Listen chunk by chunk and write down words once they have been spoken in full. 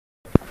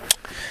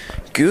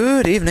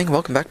Good evening,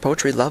 welcome back,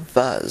 Poetry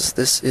Lovers.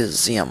 This is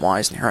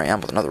ZMWise, and here I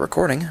am with another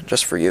recording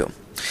just for you.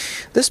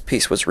 This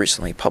piece was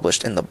recently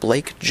published in the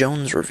Blake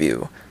Jones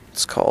Review.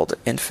 It's called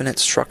Infinite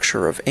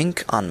Structure of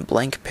Ink on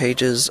Blank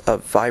Pages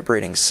of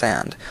Vibrating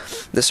Sand.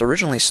 This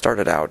originally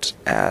started out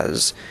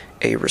as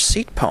a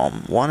receipt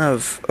poem, one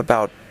of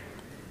about,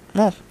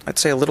 well, I'd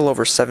say a little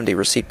over 70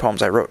 receipt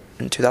poems I wrote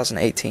in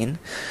 2018.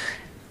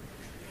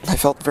 I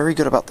felt very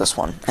good about this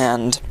one,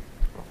 and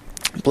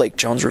Blake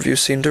Jones Review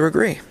seemed to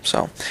agree,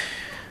 so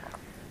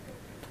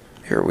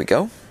here we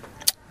go.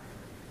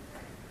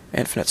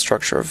 Infinite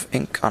Structure of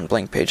Ink on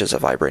Blank Pages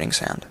of Vibrating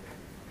Sand.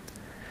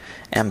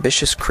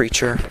 Ambitious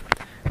creature,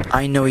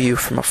 I know you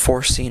from a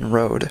foreseen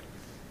road.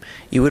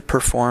 You would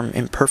perform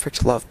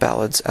imperfect love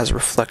ballads as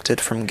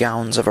reflected from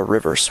gowns of a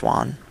river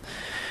swan,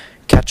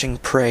 catching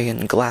prey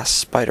in glass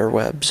spider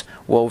webs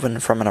woven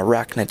from an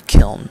arachnid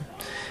kiln.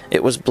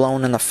 It was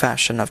blown in the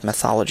fashion of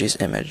mythology's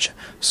image,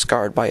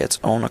 scarred by its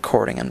own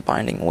according and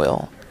binding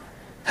will.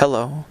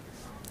 Hello,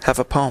 have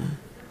a poem.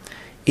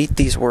 Eat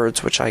these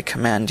words which I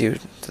command you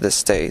to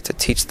this day to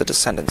teach the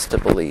descendants to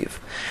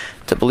believe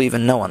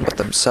in no one but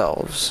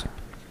themselves,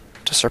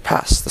 to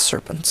surpass the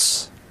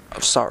serpents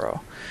of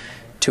sorrow,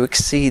 to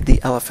exceed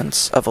the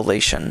elephants of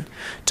elation,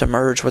 to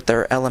merge with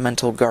their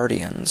elemental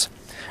guardians.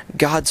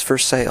 Gods for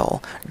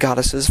sale,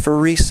 goddesses for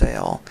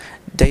resale,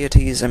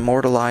 deities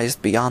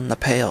immortalized beyond the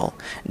pale,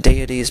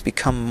 deities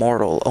become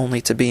mortal only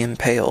to be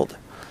impaled.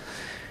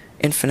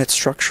 Infinite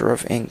structure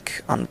of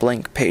ink on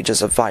blank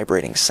pages of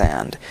vibrating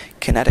sand,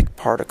 kinetic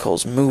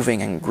particles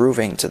moving and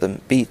grooving to the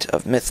beat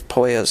of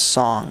Myth-Poya's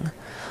song.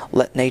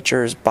 Let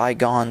nature's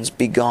bygones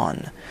be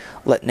gone,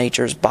 let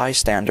nature's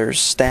bystanders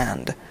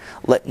stand,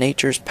 let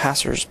nature's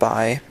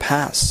passers-by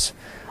pass.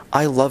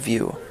 I love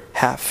you,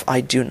 half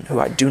who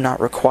I do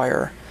not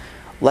require.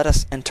 Let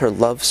us enter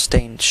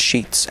love-stained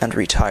sheets and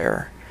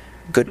retire.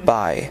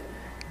 Goodbye.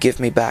 Give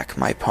me back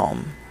my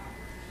poem.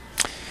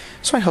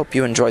 So I hope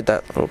you enjoyed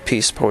that little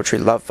piece, Poetry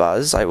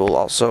Lovers. I will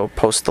also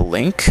post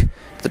the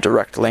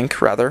direct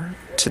link, rather,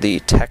 to the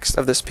text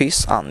of this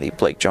piece on the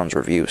Blake Jones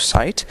Review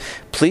site.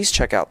 Please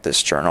check out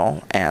this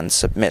journal and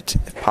submit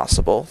if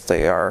possible.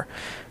 They are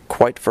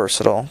quite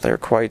versatile. They're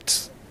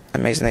quite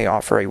amazing. They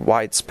offer a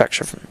wide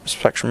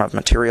spectrum of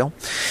material.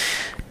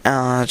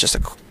 Just a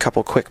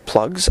couple quick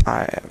plugs.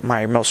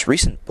 My most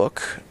recent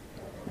book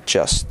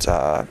just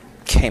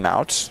came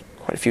out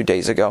quite a few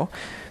days ago.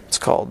 It's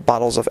called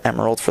Bottles of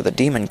Emerald for the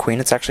Demon Queen.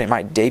 It's actually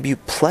my debut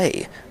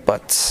play,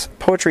 but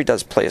poetry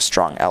does play a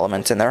strong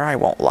element in there. I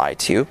won't lie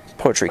to you.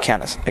 Poetry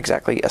can't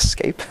exactly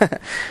escape,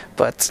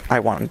 but I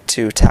wanted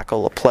to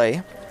tackle a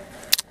play,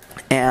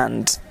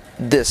 and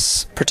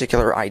this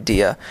particular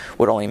idea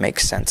would only make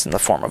sense in the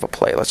form of a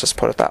play. Let's just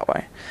put it that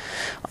way.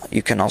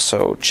 You can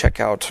also check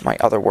out my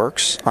other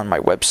works on my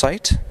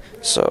website,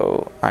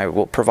 so I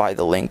will provide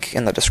the link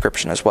in the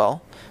description as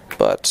well,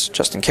 but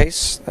just in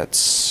case,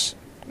 that's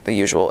the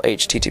usual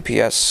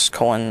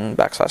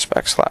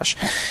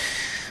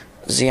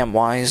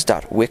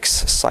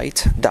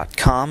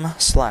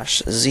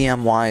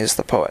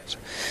https://zmwise.wixsite.com/zmwisethepoet.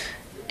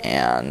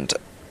 And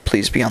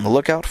please be on the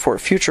lookout for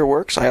future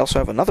works. I also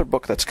have another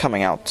book that's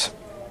coming out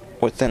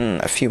within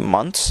a few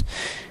months,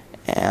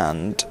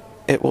 and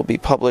it will be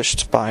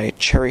published by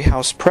Cherry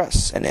House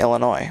Press in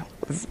Illinois.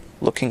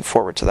 Looking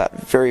forward to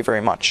that very, very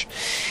much.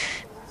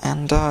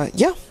 And,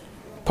 yeah,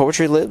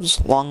 poetry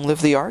lives, long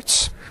live the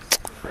arts.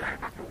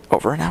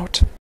 Over and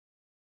out.